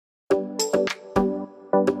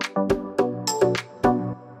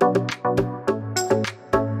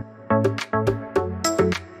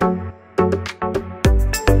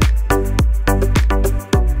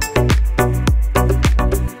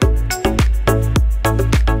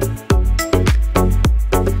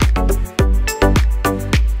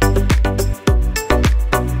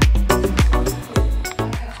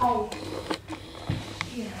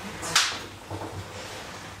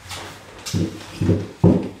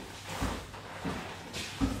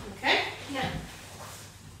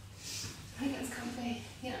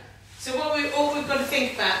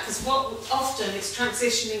about, because what often it's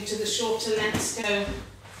transitioning to the shorter length, so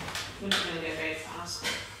we're not going to go very fast.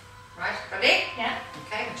 Right, ready? Yeah.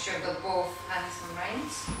 Okay, make sure I've got both hands and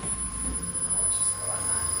reins. Just go like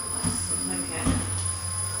that. Okay.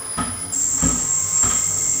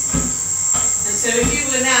 And so if you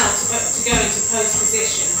were now to go into pose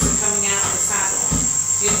position, so coming out of the saddle,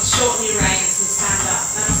 you'd shorten your reins and stand up,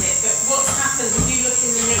 that's it. But what's happened if you look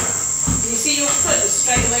in the mirror, you see your foot has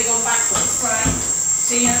straight away gone backwards. Right.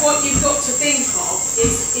 So what you've got to think of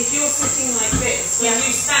is if you're sitting like this, when you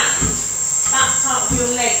stand, that part of your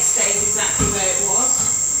leg stays exactly where it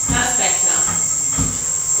was. That's better.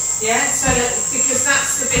 Yeah, so that, because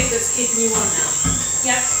that's the bit that's keeping you on now.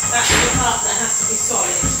 Yeah. That's the part that has to be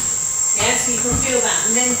solid. Yeah, so you can feel that.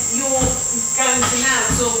 And then you're going to now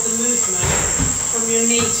absorb the movement from your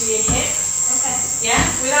knee to your hip. Okay. Yeah,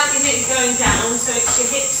 without your hip going down, so it's your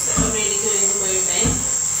hips that are really doing the moving,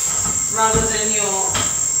 rather than your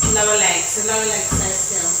lower legs. The lower legs stay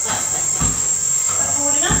still. That's better.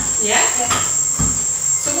 Forward enough? Yeah. Yeah.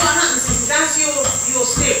 So what happens is as your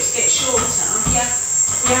stirrups get shorter, yeah,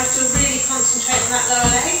 we have to really concentrate on that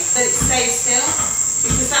lower leg, that it stays still,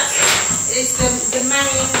 because that is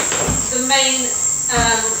the main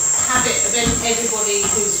habit of everybody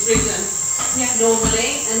who's ridden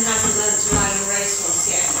normally and hasn't learned to ride a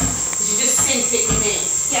racehorse yet. Because you just sink at your knee.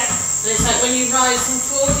 Yeah. And it's like when you're rising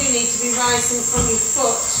forward, you need to be rising from your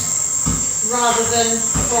foot rather than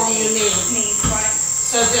from your knee. Right.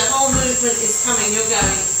 So the whole movement is coming, you're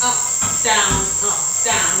going up, down,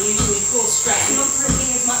 using your core strength. You're not gripping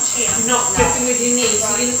as much here. Not gripping with your knees,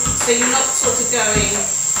 right. So you're not sort of going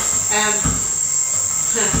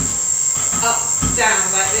up, down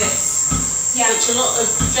like this, which a lot of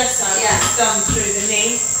dressage is done through the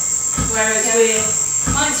knee, whereas we're...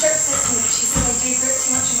 My instructor says to me, she says I do grip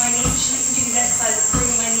too much in my knees, so she makes me do these exercises of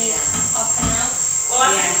bringing my knees up and out. Well,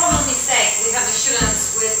 I think a common mistake we have the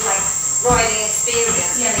students with like riding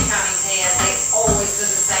experience when they come in here, they always do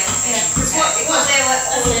the same thing. Because they were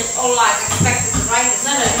all life expected to ride the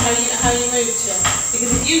same. No, how you move to.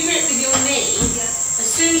 Because if you grip with your knee, as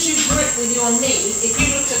soon as you grip with your knee, if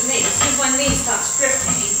you look at me, as soon as my knee starts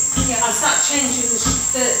gripping, I start changing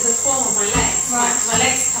the form of my legs. Right. My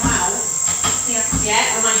legs come out,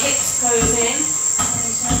 and my hips goes in.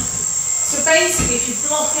 So basically, if you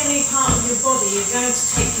block any part of your body, you're going to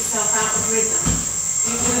take yourself out of rhythm.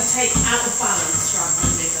 You're going to take out of balance rather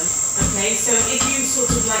than rhythm. Okay, so if you sort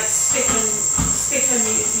of like stiffen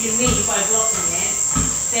your knee by blocking it,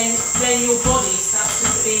 then your body starts to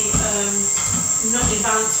be not in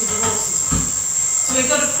balance with the horses. So we've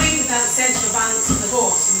got to think about the centre of balance of the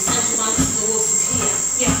horse, and the centre of balance of the horse is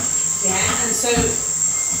here. Yeah. Yeah, and so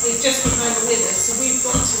we're just behind the withers, so we've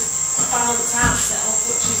got to balance ourselves,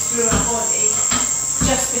 which is through our body,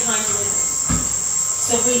 just behind the withers.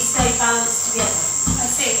 So we stay balanced together. I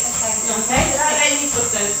see, okay. Okay, then your foot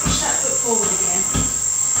though, push that foot forward again.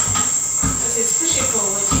 That's it, push it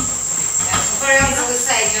forward. So very often we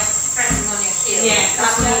say just pressing on your heel. Yeah,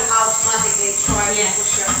 that will automatically try to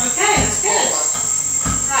push your okay, that's good.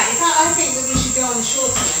 Right, in fact, I think that we should go on the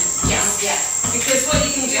shorter end. Yes, yeah. Because what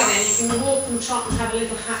you can do then, you can walk and trot and have a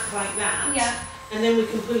little hack like that. Yeah. And then we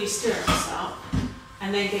can pull your stirrups up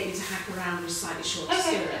and then get you to hack around with slightly shorter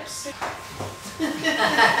stirrups.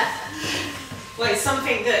 Well, it's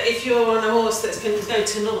something that if you're on a horse that can go to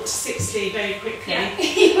 0 to 60 very quickly,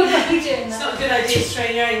 you're not doing that. It's not a good idea to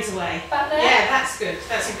strain your reins away. Back there? Yeah, that's good.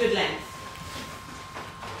 That's a good length.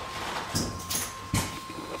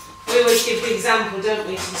 We always give the example, don't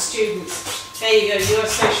we, to the students. There you go, you're a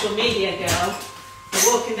social media girl.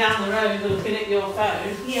 You're walking down the road looking at your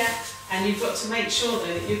phone. Yeah. And you've got to make sure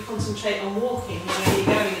though that you concentrate on walking where you're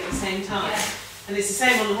going at the same time. Yeah. And it's the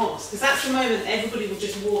same on the horse, because that's the moment that everybody will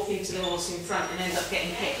just walk into the horse in front and end up getting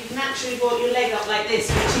hit. You can actually walk your leg up like this,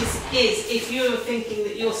 which is if you're thinking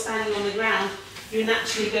that you're standing on the ground, you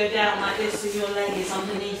naturally go down like this so your leg is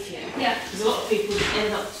underneath you. Yeah. Because a lot of people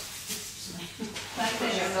end up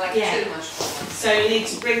like this. Too much. So you need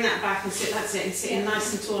to bring that back and sit, that's it, and sitting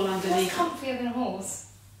nice and tall underneath. What's comfier than a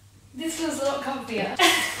horse? This feels a lot comfier.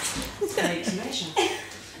 It's made to measure.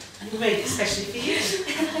 We made it especially for you.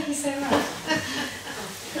 Thank you so much.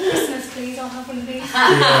 Christmas, please, I'll have one of these.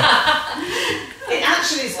 It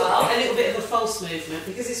actually has got a little bit of a false movement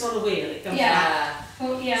because it's on a wheel, it comes back.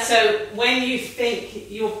 Well, yeah. So when you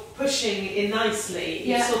think you're pushing in nicely,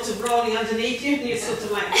 you're sort of rolling underneath you and you're sort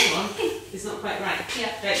of like, hang on, it's not quite right.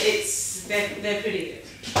 Yeah. But they're pretty good.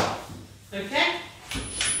 Okay?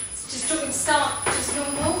 Just do we start just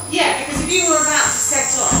normal? Yeah, because if you were about to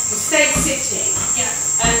set off, you stay sitting. Yeah.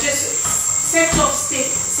 And just set off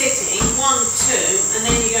sitting, 1, 2, and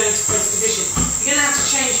then you go into first position. You're going to have to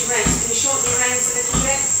change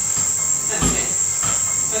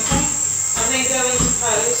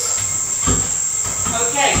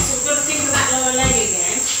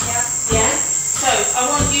I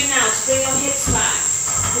want you now to bring your hips back,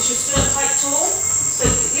 because you're still quite tall. So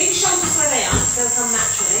leave your shoulders where they are, because they'll come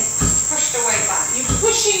naturally. Push the way back. You're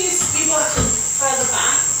pushing your bottom further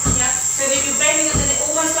back. Yeah. So that you're bending at the neck,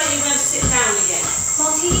 almost like you're going to sit down again.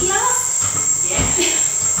 Martini glass? Yeah.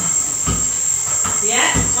 Yeah,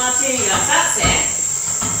 martini glass, that's it.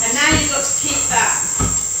 And now you've got to keep that.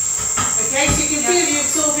 Okay, so you can feel you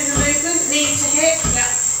absorbing the movement, knee to hip. Yeah.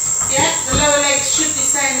 Yeah, the lower legs should be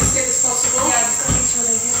staying as stiff as possible. Yeah, I've just got to make sure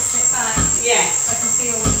they don't slip back. Yeah. I can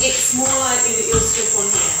feel. It's more likely that you'll slip on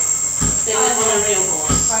here than on a real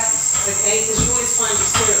horse. Right. Okay, because you always find your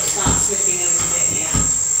stirrups start slipping a little bit here.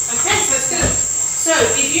 Okay, so that's good. So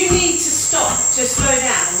if you need to stop to slow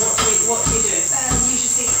down, what do you do? Use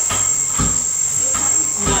your seats.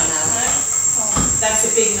 No. No. Oh. That's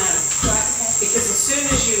a big no. Right, okay. Because as soon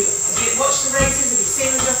as you watch the races, if you've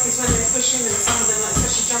seen the jockeys when they're pushing, and some of them, like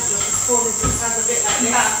especially jump jockeys, fall into the saddle a bit like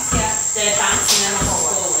this, Bounce, yeah. they're bouncing their muscles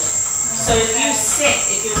forward. So if you sit,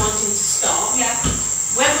 if you're wanting to stop, Yeah.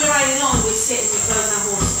 when we're riding long, we sit and we close our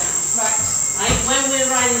horse down. Right. Right? When we're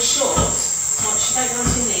riding short, watch, don't go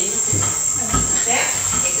onto your knee. That's it.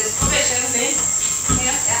 Keep this position. That's it.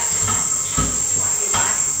 Yeah. Yeah. Swing it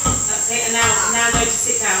back. That's it. And now go to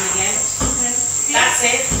sit down again. Yeah. That's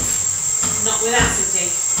it. Not without sitting.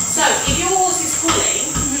 So if your horse is pulling,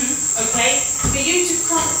 okay, for you to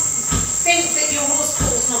think that your horse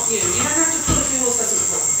pulls, not you. You don't have to pull if your horse doesn't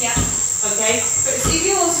pull. Yeah. Okay? But if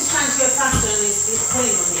your horse is trying to go faster and is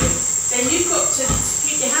pulling on you, then you've got to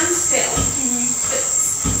keep your hands still. But,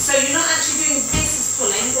 so you're not actually doing this as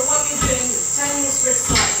pulling, but what you're doing is turning his wrist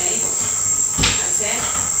slightly. That's it.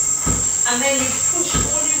 And then you push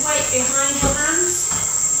all your weight behind your hands.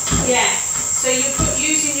 Yeah. So you're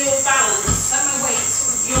using your balance, Like my weight.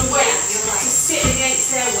 your weight, your weight. to sit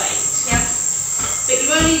against their weight. Yeah. But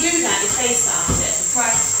you only do that if they start it.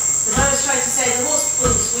 Right. Because I was trying to say the horse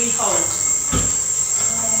pulls, we hold.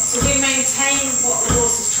 So we maintain what the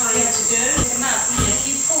horse is trying to do. The mouth, if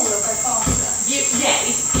you pull, they'll go faster. If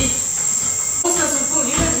the horse doesn't pull,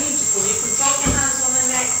 you don't need to pull. You can drop your hands on the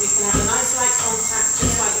neck, we can have a nice light contact,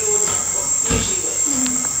 just like you would usually would.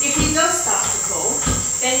 If he does start to pull,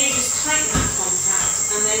 then you just tighten that contact,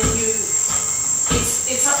 and then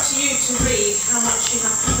it's up to you to read how much you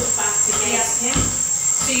have to put back against him.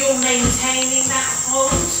 So you're maintaining that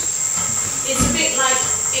hold. It's a bit like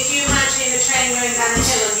if you imagine a train going down a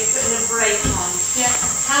hill and you're putting a brake on. Yeah.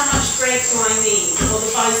 How much brake do I need? Or the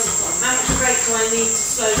bicycle, how much brake do I need to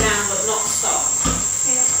slow down but not stop?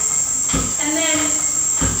 Yeah. And then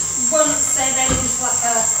once they're then into like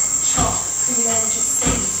a trot, can you then just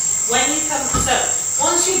sing? When you come, so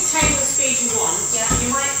once you've taken the speed you want, you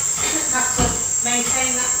might have to maintain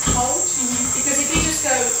that hold. Because if you just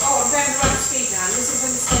go, oh, I'm going the right speed now, and this is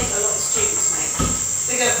a mistake a lot of students make.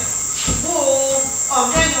 They go, whoa, oh, I'm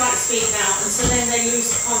going the right speed now, and so then they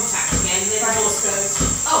lose contact again, and then the horse goes,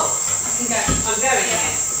 oh, I can go. I'm going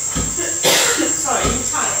again. Sorry, I'm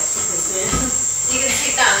tired because You can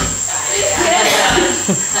sit down.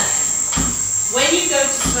 when you go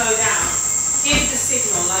to slow down, give the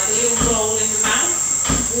signal like a little roll in the mouth,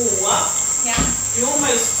 wall up. Yeah. You're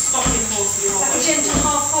almost stopping the horse. You're Like a almost gentle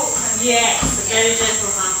half halt kind of. yes, a very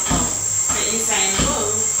gentle hand hold. But you're saying,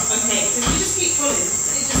 whoa, okay, because you just keep pulling,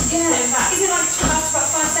 you just keep pulling back. Isn't it like after about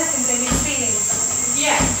 5 seconds they lose feeling or something?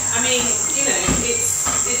 Yeah, I mean, you know, it's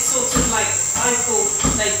sort of like I pull,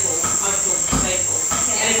 they pull, I pull, they pull.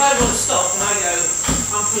 Yeah. And if I want to stop and I go,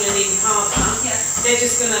 I'm pulling even harder, they're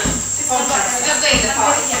just going to contrast Just that. doing the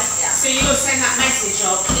part. Yeah. So you'll send that message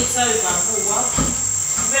of, it's over, forward,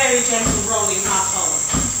 very gentle rolling half hold.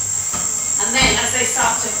 And then as they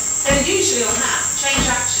start to, they're usually on that, change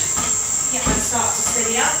action. And start to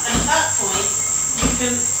steady up, and at that point you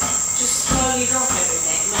can just slowly drop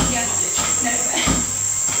everything, not literally. No.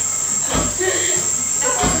 The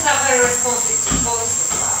horses are very responsive to voice as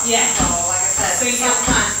well. Yeah. So like I said, So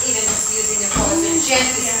sometimes even just using the voice and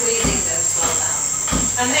gently squeezing them slow down.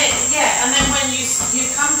 And then when you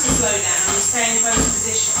come to slow down, you stay in close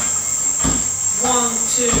position. 1,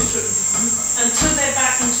 2, 3, until they're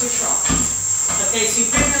back into a trot. Okay, so you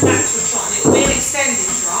bring them back to a trot, and it will be an extended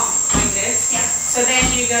trot, like this. Yeah. So then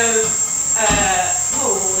you go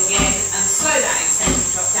whoa again, and slow that extended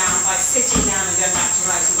trot down by sitting down and going back to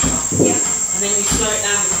rising trot. Yeah. And then you slow it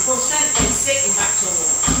down with the full strength, then sit and back to a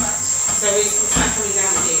walk. Right. So it's like coming down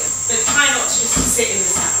the gear. But try not to just sit in the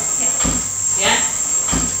saddle. Yeah. Yeah?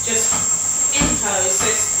 Just in pose. So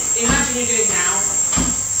imagine you're doing now.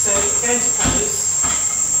 So go into pose.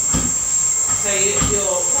 So you're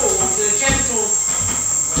do a gentle,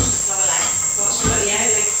 Watch the lower leg. watch the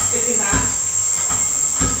legs slipping back.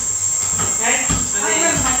 Okay? And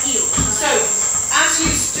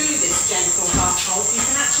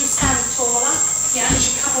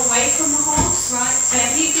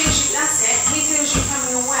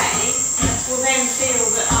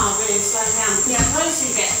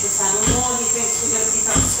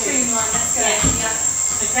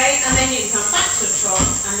Okay, and then you can come back to a trot,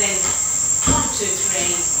 and then 1, 2,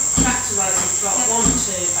 3, back to rising trot, 1,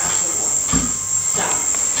 2, back to a walk. Done.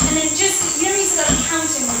 And then just, you know, you start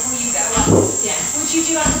counting before you go up. Yeah. Would you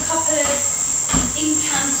do like a couple of in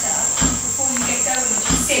canter before you get going? Or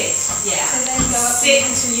just sit? Yeah. So then go up. Sit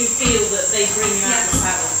until you feel that they bring you out of the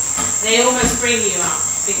saddle. They almost bring you up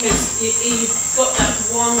because you've got that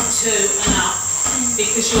 1, 2 and up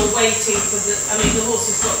because you're waiting for the. I mean, the horse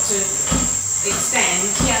has got to extend.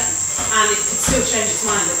 Yeah. And it could still change its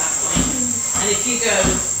mind at that point. And if you go,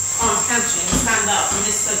 oh, I'm cantering, stand up, and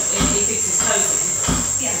this he digs his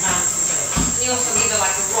toes in, and balances it. And you also give it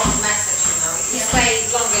like a wrong message, you know. If you stay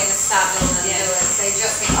longer in the saddle and do it, they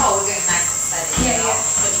just think, oh, we're going nice and steady, you know.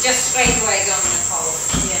 But just straight away go on the pole.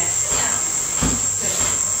 Yeah. Yeah. Good.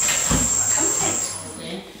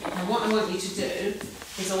 And what I want you to do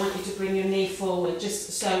is I want you to bring your knee forward,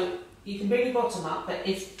 just so you can bring your bottom up, but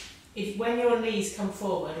if when your knees come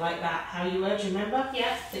forward like that, how you were, do you remember?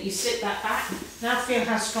 Yeah. That you sit that back. Now feel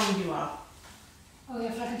how strong you are. Oh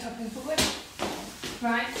yeah, flag and toppling forward.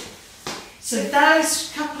 Right. So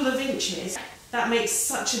those couple of inches, that makes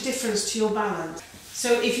such a difference to your balance.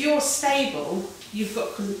 So if you're stable, you've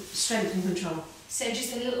got strength and control. So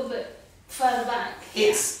just a little bit further back.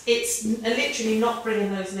 It's literally not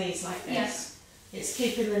bringing those knees like this. Yes. It's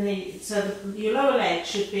keeping the knee, so your lower leg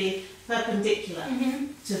should be perpendicular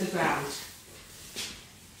to the ground.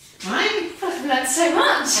 Right? I've learned so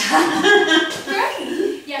much.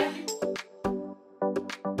 Great. Yeah.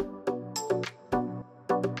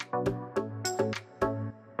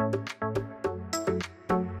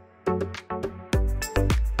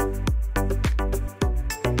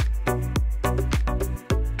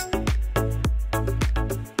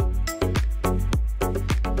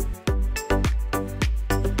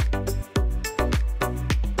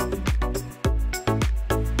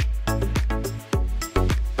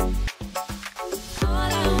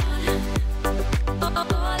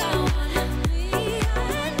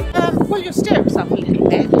 Pull your stirrups up a little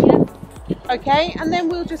bit. Yeah. Okay, and then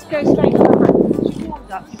we'll just go straight to the hand. You've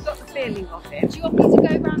warmed up, you've got the feeling of it. Do you want me to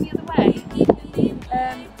go round the other way?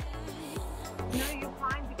 No, you're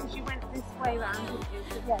fine because you went this way round, didn't you?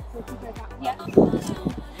 So, yeah, so if you go that way. Yeah.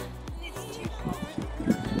 It's too short.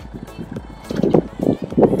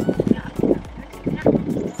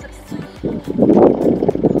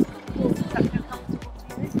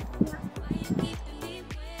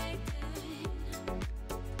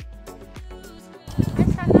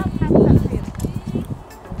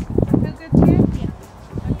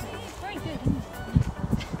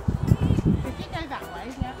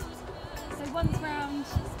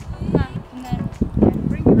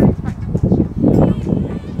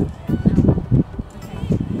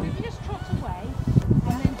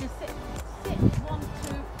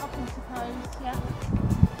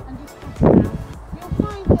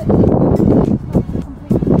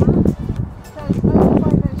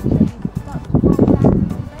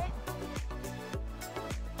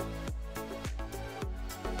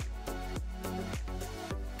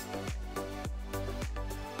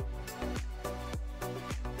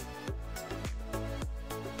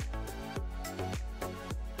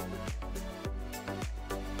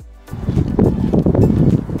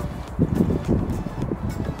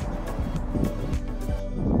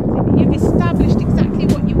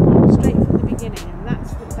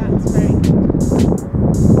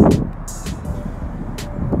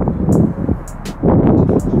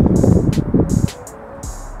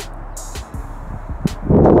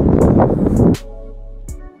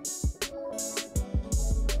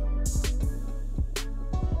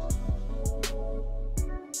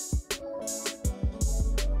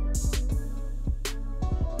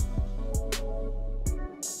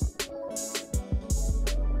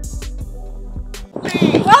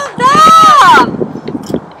 Well done!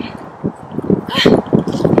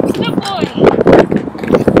 Good boy.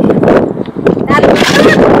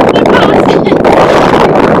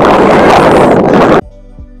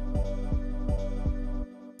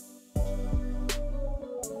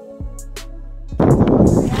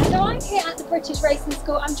 So I'm here at the British Racing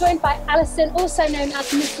School. I'm joined by Alison, also known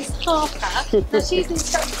as Mrs. Harper. Now she's an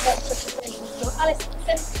instructor at the British Racing School.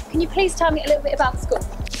 Alison, can you please tell me a little bit about the school?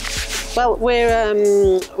 Well,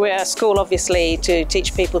 we're a school obviously to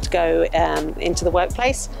teach people to go into the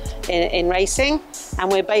workplace in racing,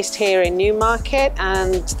 and we're based here in Newmarket,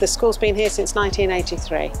 and the school's been here since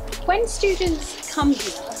 1983. When students come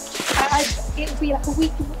here, it would be like a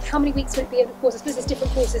week. How many weeks would it be of the course? I suppose there's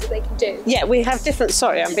different courses that they can do. Yeah, we have different.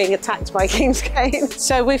 Sorry, I'm being attacked by Kingsgate.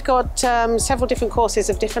 So we've got several different courses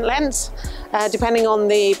of different lengths, depending on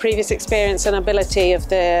the previous experience and ability of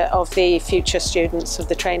the future students, of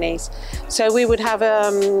the trainees. So we would have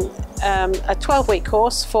a 12-week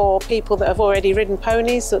course for people that have already ridden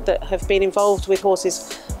ponies, that have been involved with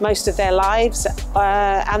horses most of their lives,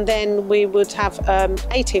 and then we would have an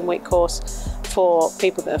 18-week course for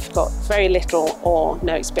people that have got very little or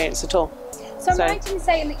no experience at all. So I'm right in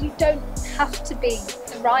saying that you don't have to be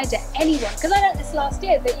a rider, anyone, because I learned this last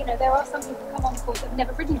year that, you know, there are some people who come on the course that have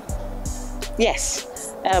never ridden before.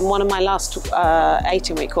 Yes, one of my last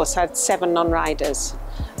 18-week course had 7 non-riders,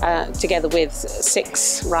 together with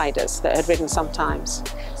 6 riders that had ridden sometimes.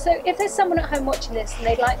 So if there's someone at home watching this and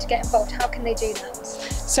they'd like to get involved, how can they do that?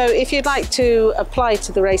 So if you'd like to apply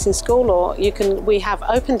to the racing school, or we have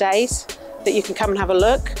open days that you can come and have a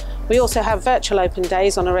look. We also have virtual open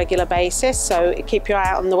days on a regular basis, so keep your eye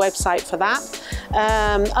out on the website for that.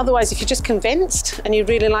 Otherwise, if you're just convinced and you'd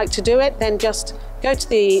really like to do it, then just go to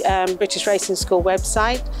the British Racing School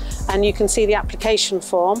website and you can see the application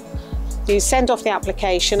form. You send off the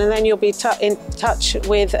application and then you'll be in touch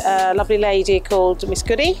with a lovely lady called Miss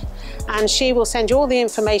Goody, and she will send you all the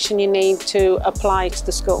information you need to apply to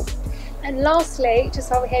the school. And lastly,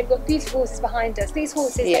 just while we're here, we've got beautiful horses behind us. These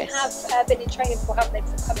horses, yes, they have been in training before, haven't they,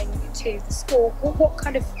 before coming to the school? What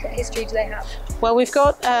kind of history do they have? Well, we've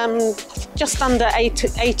got just under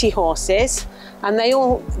 80 horses, and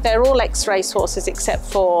they're all ex-race horses except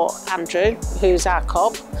for Andrew, who's our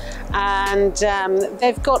cob. And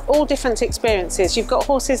they've got all different experiences. You've got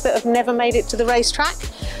horses that have never made it to the racetrack,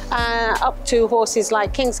 up to horses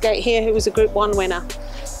like Kingsgate here, who was a Group 1 winner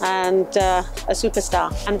and a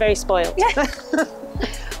superstar and very spoiled. Yeah.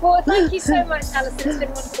 Well, thank you so much, Alison. It's been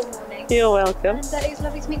a wonderful morning. You're welcome. And it was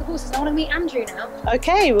lovely to meet the horses. I want to meet Andrew now.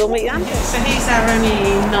 Okay, we'll meet Andrew. So he's our only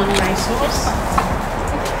non-race horse.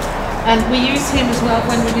 And we use him as well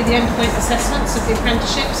when we do the endpoint assessments of the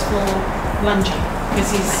apprenticeships for lunging, because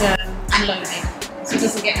he's unloading, so he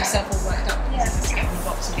doesn't get himself all worked up. Yeah. He just get in the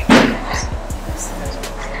box and get in the box.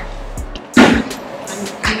 And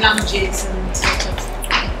he lunges and sort of,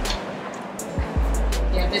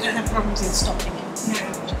 yeah, they don't have problems in stopping him. No.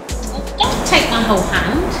 Well, don't take my whole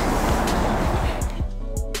hand.